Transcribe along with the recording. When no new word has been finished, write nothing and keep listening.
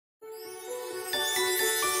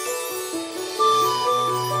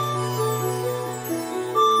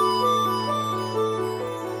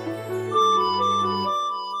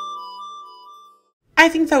I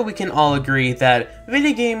think that we can all agree that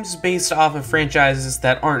video games based off of franchises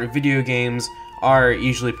that aren't video games are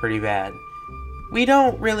usually pretty bad. We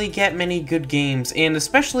don't really get many good games, and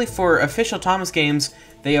especially for official Thomas games,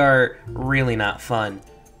 they are really not fun.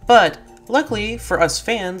 But luckily for us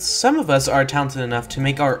fans, some of us are talented enough to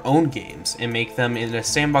make our own games and make them in a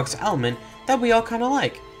sandbox element that we all kind of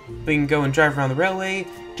like. We can go and drive around the railway,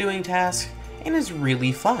 doing tasks, and it's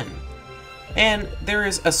really fun. And there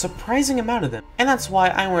is a surprising amount of them, and that's why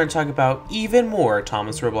I want to talk about even more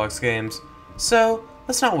Thomas Roblox games. So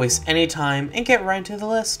let's not waste any time and get right into the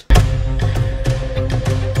list.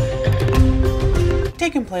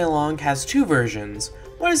 Take and Play Along has two versions.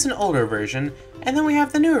 One is an older version, and then we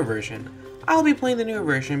have the newer version. I'll be playing the newer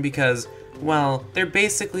version because, well, they're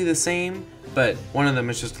basically the same, but one of them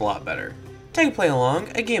is just a lot better. Take and Play Along,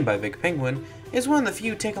 a game by Big Penguin, is one of the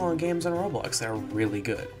few take-along games on Roblox that are really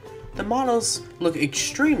good. The models look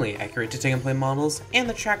extremely accurate to Take and Play models, and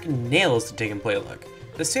the track nails the Take and Play look.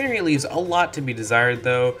 The scenery leaves a lot to be desired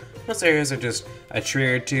though. Most areas are just a tree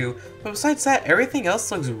or two, but besides that, everything else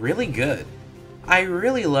looks really good. I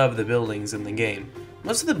really love the buildings in the game.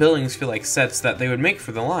 Most of the buildings feel like sets that they would make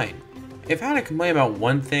for the line. If I had to complain about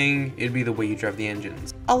one thing, it'd be the way you drive the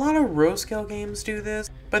engines. A lot of row scale games do this,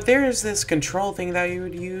 but there is this control thing that you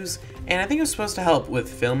would use, and I think it was supposed to help with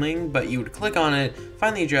filming, but you would click on it,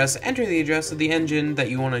 find the address, enter the address of the engine that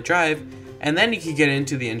you want to drive, and then you could get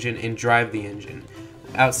into the engine and drive the engine,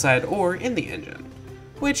 outside or in the engine.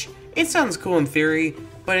 Which, it sounds cool in theory,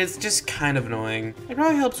 but it's just kind of annoying. It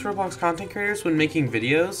probably helps Roblox content creators when making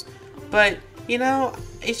videos, but you know,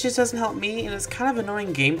 it just doesn't help me, and it's kind of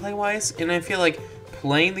annoying gameplay wise, and I feel like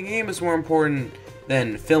playing the game is more important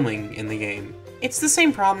than filming in the game. It's the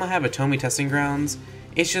same problem I have at Tomy Testing Grounds.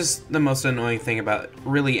 It's just the most annoying thing about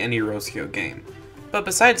really any row scale game. But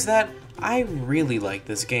besides that, I really like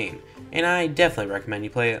this game, and I definitely recommend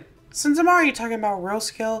you play it. Since I'm already talking about row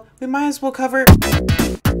scale, we might as well cover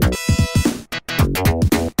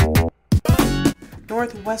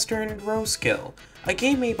Northwestern Row Scale, a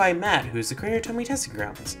game made by Matt, who's the creator of Tomy Testing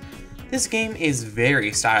Grounds. This game is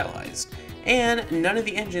very stylized, and none of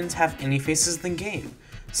the engines have any faces in the game.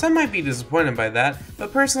 Some might be disappointed by that,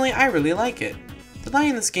 but personally I really like it. The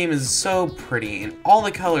lighting in this game is so pretty, and all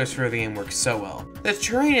the colors for the game work so well. The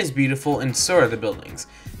terrain is beautiful, and so are the buildings.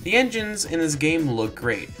 The engines in this game look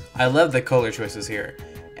great. I love the color choices here.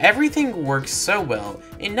 Everything works so well,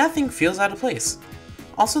 and nothing feels out of place.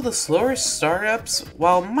 Also, the slower startups,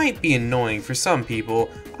 while might be annoying for some people,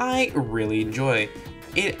 I really enjoy.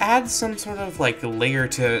 It adds some sort of like layer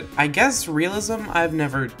to, I guess, realism. I've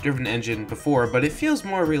never driven an engine before, but it feels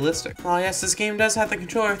more realistic. While yes, this game does have the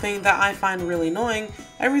controller thing that I find really annoying,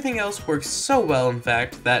 everything else works so well, in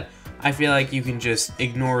fact, that I feel like you can just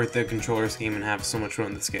ignore the controller scheme and have so much fun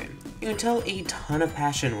in this game. You can tell a ton of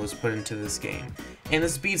passion was put into this game, and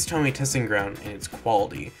this beats Tomy Testing Ground in its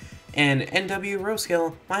quality. And NW Row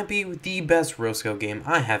Scale might be the best row scale game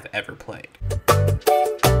I have ever played.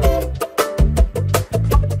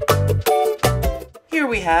 Here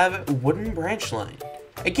we have Wooden Branchline,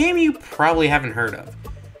 a game you probably haven't heard of.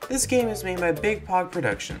 This game is made by Big Pog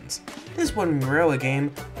Productions. This wooden railway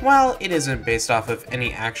game, while it isn't based off of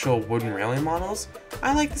any actual wooden railway models,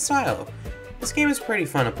 I like the style. This game is pretty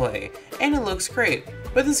fun to play, and it looks great,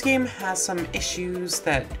 but this game has some issues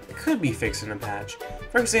that could be fixed in a patch.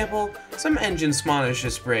 For example, some engines' monitors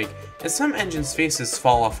just break, and some engines' faces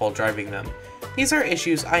fall off while driving them. These are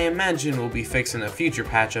issues I imagine will be fixed in a future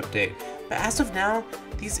patch update, but as of now,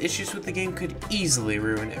 these issues with the game could easily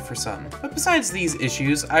ruin it for some. But besides these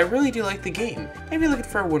issues, I really do like the game. If you're looking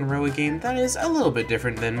for a wooden railway game that is a little bit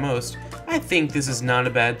different than most, I think this is not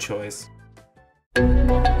a bad choice.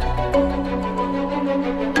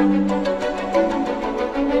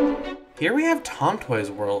 Here we have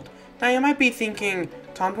ThomToys World. Now you might be thinking,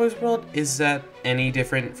 ThomToys World, is that any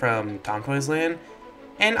different from ThomToys Land?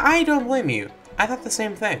 And I don't blame you. I thought the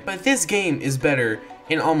same thing. But this game is better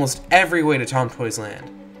in almost every way to ThomToys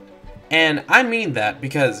Land. And I mean that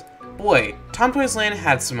because, boy, ThomToys Land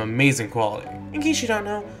had some amazing quality. In case you don't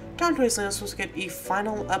know, ThomToys Land is supposed to get a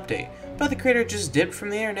final update, but the creator just dipped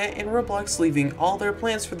from the internet and Roblox, leaving all their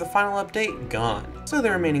plans for the final update gone. So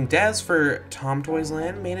the remaining devs for ThomToys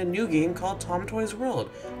Land made a new game called ThomToys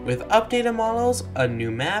World, with updated models, a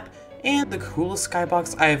new map, and the coolest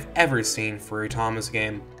skybox I have ever seen for a Thomas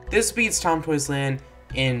game. This beats ThomToys Land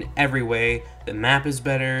in every way. The map is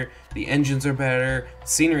better, the engines are better, the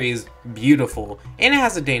scenery is beautiful, and it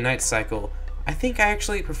has a day-night cycle. I think I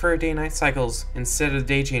actually prefer day-night cycles instead of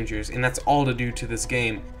day changers, and that's all to do to this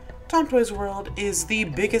game. ThomToys World is the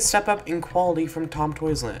biggest step up in quality from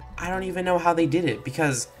ThomToys Land. I don't even know how they did it,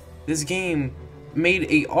 because this game made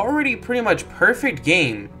a already pretty much perfect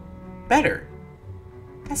game better.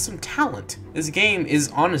 That's some talent. This game is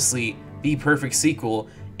honestly the perfect sequel,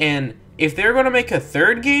 and if they're going to make a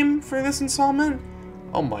third game for this installment,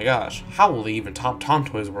 oh my gosh, how will they even top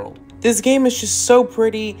ThomToys World? This game is just so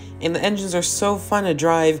pretty, and the engines are so fun to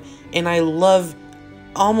drive, and I love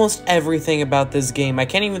almost everything about this game. I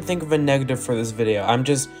can't even think of a negative for this video. I'm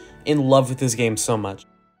just in love with this game so much.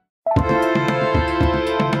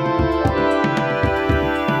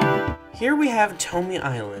 Here we have Tomy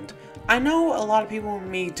Island. I know a lot of people want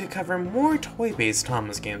me to cover more toy-based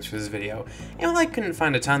Thomas games for this video, and while I couldn't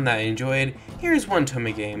find a ton that I enjoyed, here's one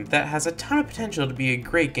Tomy game that has a ton of potential to be a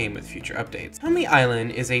great game with future updates. Tomy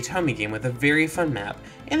Island is a Tomy game with a very fun map,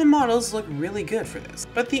 and the models look really good for this.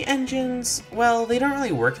 But the engines, well, they don't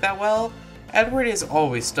really work that well. Edward is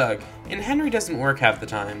always stuck, and Henry doesn't work half the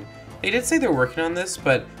time. They did say they're working on this,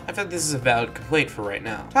 but I thought this is a valid complaint for right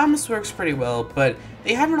now. Thomas works pretty well, but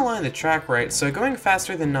they haven't aligned the track right, so going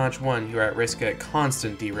faster than Notch 1, you're at risk of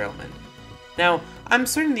constant derailment. Now, I'm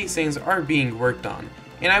certain these things are being worked on,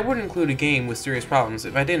 and I wouldn't include a game with serious problems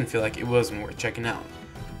if I didn't feel like it wasn't worth checking out.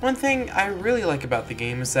 One thing I really like about the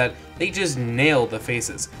game is that they just nail the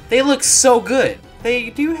faces. They look so good! They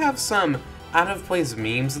do have some out-of-place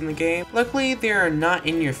memes in the game. Luckily, they are not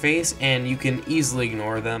in your face and you can easily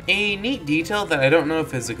ignore them. A neat detail that I don't know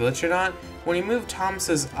if is a glitch or not, when you move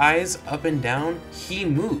Thomas's eyes up and down, he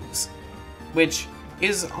moves. Which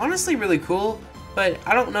is honestly really cool, but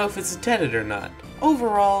I don't know if it's intended or not.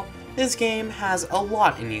 Overall, this game has a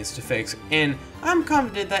lot it needs to fix, and I'm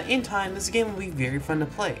confident that in time this game will be very fun to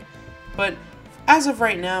play. But as of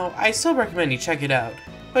right now, I still recommend you check it out,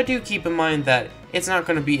 but do keep in mind that it's not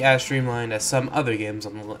going to be as streamlined as some other games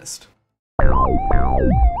on the list.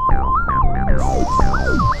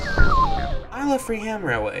 I love Freeham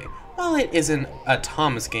Railway. While it isn't a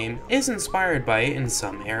Thomas game, it is inspired by it in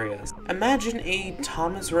some areas. Imagine a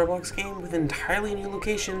Thomas Roblox game with entirely new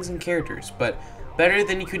locations and characters, but better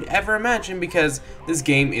than you could ever imagine because this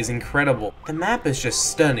game is incredible. The map is just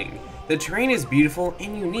stunning. The terrain is beautiful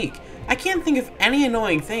and unique. I can't think of any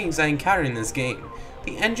annoying things I encountered in this game.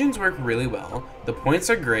 The engines work really well, the points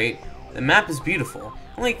are great, the map is beautiful.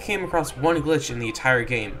 I only came across one glitch in the entire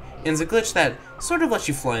game, and it's a glitch that sort of lets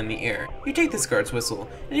you fly in the air. You take this guard's whistle,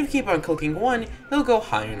 and if you keep on clicking one, it'll go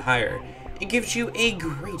higher and higher. It gives you a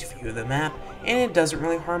great view of the map, and it doesn't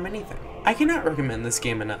really harm anything. I cannot recommend this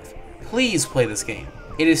game enough. Please play this game.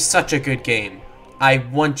 It is such a good game. I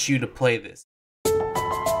want you to play this.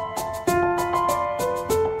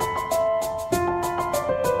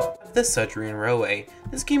 The Sudrian Railway.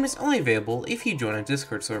 This game is only available if you join a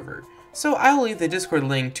Discord server, so I will leave the Discord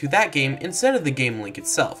link to that game instead of the game link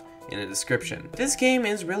itself in the description. This game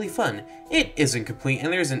is really fun. It isn't complete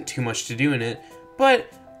and there isn't too much to do in it,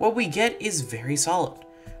 but what we get is very solid.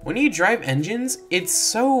 When you drive engines, it's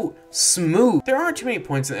so smooth. There aren't too many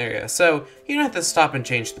points in the area, so you don't have to stop and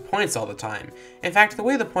change the points all the time. In fact, the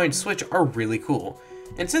way the points switch are really cool.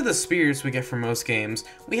 Instead of the spears we get from most games,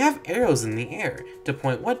 we have arrows in the air to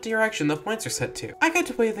point what direction the points are set to. I got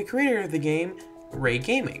to play with the creator of the game, Ray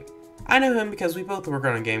Gaming. I know him because we both work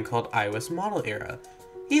on a game called iOS Model Era.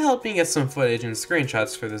 He helped me get some footage and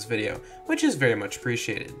screenshots for this video, which is very much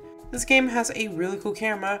appreciated. This game has a really cool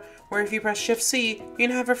camera where if you press Shift C, you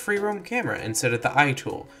can have a free roam camera instead of the eye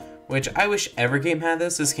tool, which I wish every game had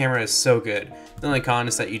this. This camera is so good. The only con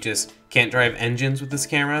is that you just can't drive engines with this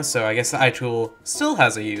camera, so I guess the eye tool still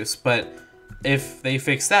has a use, but if they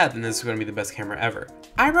fix that, then this is going to be the best camera ever.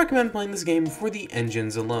 I recommend playing this game for the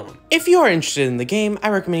engines alone. If you are interested in the game, I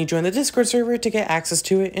recommend you join the Discord server to get access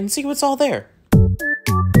to it and see what's all there.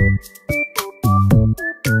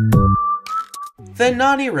 The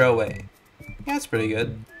Naughty Railway. Yeah, it's pretty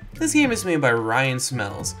good. This game is made by Ryan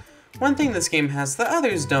Smells. One thing this game has that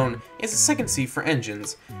others don't is a second seat for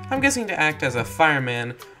engines. I'm guessing to act as a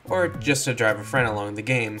fireman or just to drive a friend along the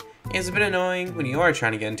game. It's a bit annoying when you are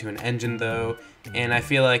trying to get into an engine though, and I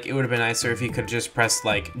feel like it would have been nicer if you could just press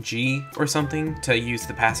like G or something to use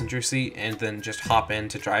the passenger seat and then just hop in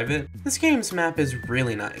to drive it. This game's map is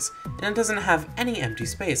really nice, and it doesn't have any empty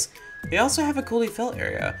space. They also have a coolly felt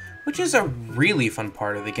area, which is a really fun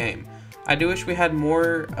part of the game. I do wish we had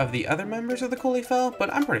more of the other members of the Cooley Fell,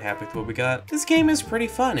 but I'm pretty happy with what we got. This game is pretty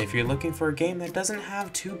fun if you're looking for a game that doesn't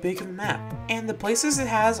have too big of a map, and the places it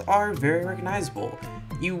has are very recognizable.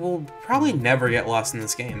 You will probably never get lost in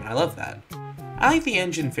this game, and I love that. I like the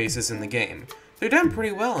engine faces in the game. They're done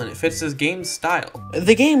pretty well and it fits this game's style.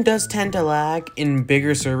 The game does tend to lag in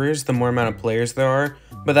bigger servers the more amount of players there are,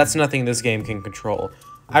 but that's nothing this game can control.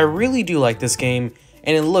 I really do like this game,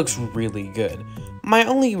 and it looks really good. My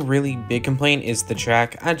only really big complaint is the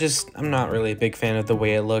track. I'm not really a big fan of the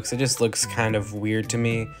way it looks. It just looks kind of weird to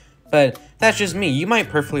me. But that's just me. You might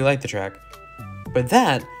perfectly like the track. But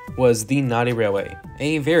that was The Naughty Railway,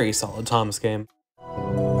 a very solid Thomas game.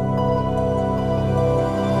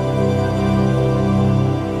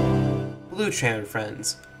 Blue Channel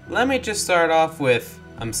friends, let me just start off with,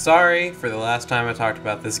 I'm sorry for the last time I talked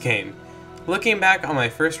about this game. Looking back on my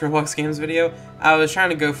first Roblox Games video, I was trying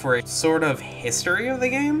to go for a sort of history of the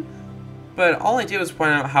game, but all I did was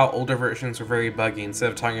point out how older versions were very buggy instead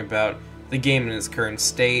of talking about the game in its current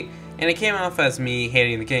state, and it came off as me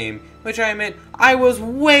hating the game, which I admit, I was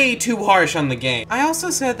way too harsh on the game. I also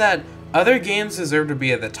said that other games deserve to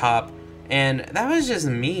be at the top, and that was just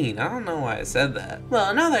mean. I don't know why I said that.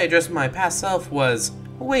 Well, now that I addressed my past self was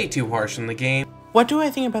way too harsh on the game. What do I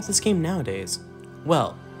think about this game nowadays?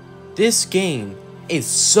 Well, this game is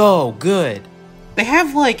so good. They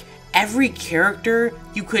have like every character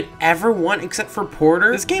you could ever want except for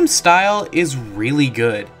Porter. This game's style is really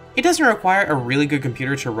good. It doesn't require a really good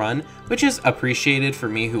computer to run, which is appreciated for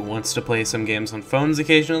me who wants to play some games on phones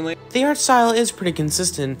occasionally. The art style is pretty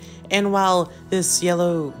consistent, and while this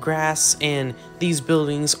yellow grass and these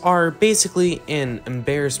buildings are basically an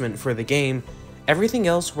embarrassment for the game, everything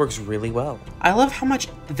else works really well. I love how much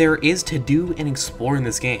there is to do and explore in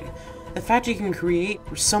this game. The fact you can create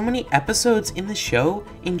so many episodes in the show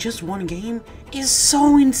in just one game is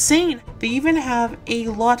so insane. They even have a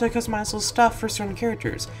lot of customizable stuff for certain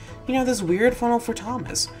characters. You know, this weird funnel for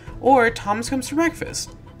Thomas, or Thomas Comes to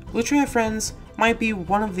Breakfast. Blue Channel Friends might be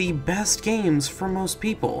one of the best games for most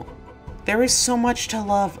people. There is so much to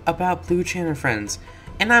love about Blue Channel Friends,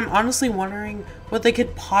 and I'm honestly wondering what they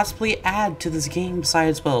could possibly add to this game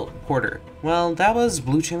besides, well, Porter. Well, that was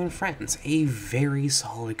Blue Channel Friends, a very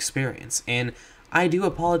solid experience, and I do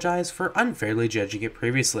apologize for unfairly judging it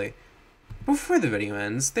previously. Before the video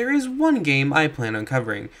ends, there is one game I plan on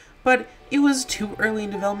covering, but it was too early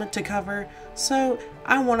in development to cover, so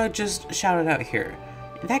I want to just shout it out here.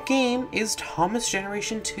 That game is Thomas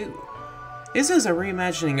Generation 2. This is a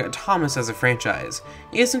reimagining of Thomas as a franchise.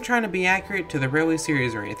 It isn't trying to be accurate to the Railway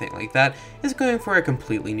series or anything like that, it's going for a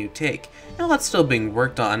completely new take. And while it's still being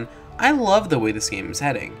worked on, I love the way this game is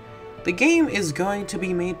heading. The game is going to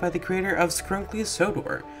be made by the creator of Scrunkly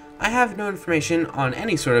Sodor. I have no information on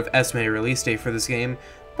any sort of estimated release date for this game,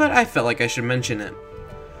 but I felt like I should mention it.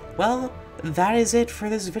 Well, that is it for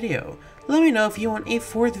this video. Let me know if you want a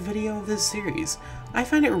fourth video of this series. I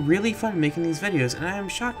find it really fun making these videos, and I am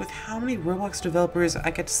shocked with how many Roblox developers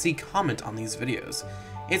I get to see comment on these videos.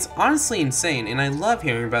 It's honestly insane, and I love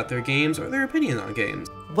hearing about their games or their opinions on games.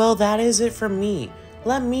 Well, that is it from me.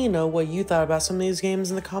 Let me know what you thought about some of these games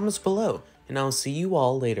in the comments below, and I'll see you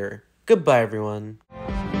all later. Goodbye, everyone.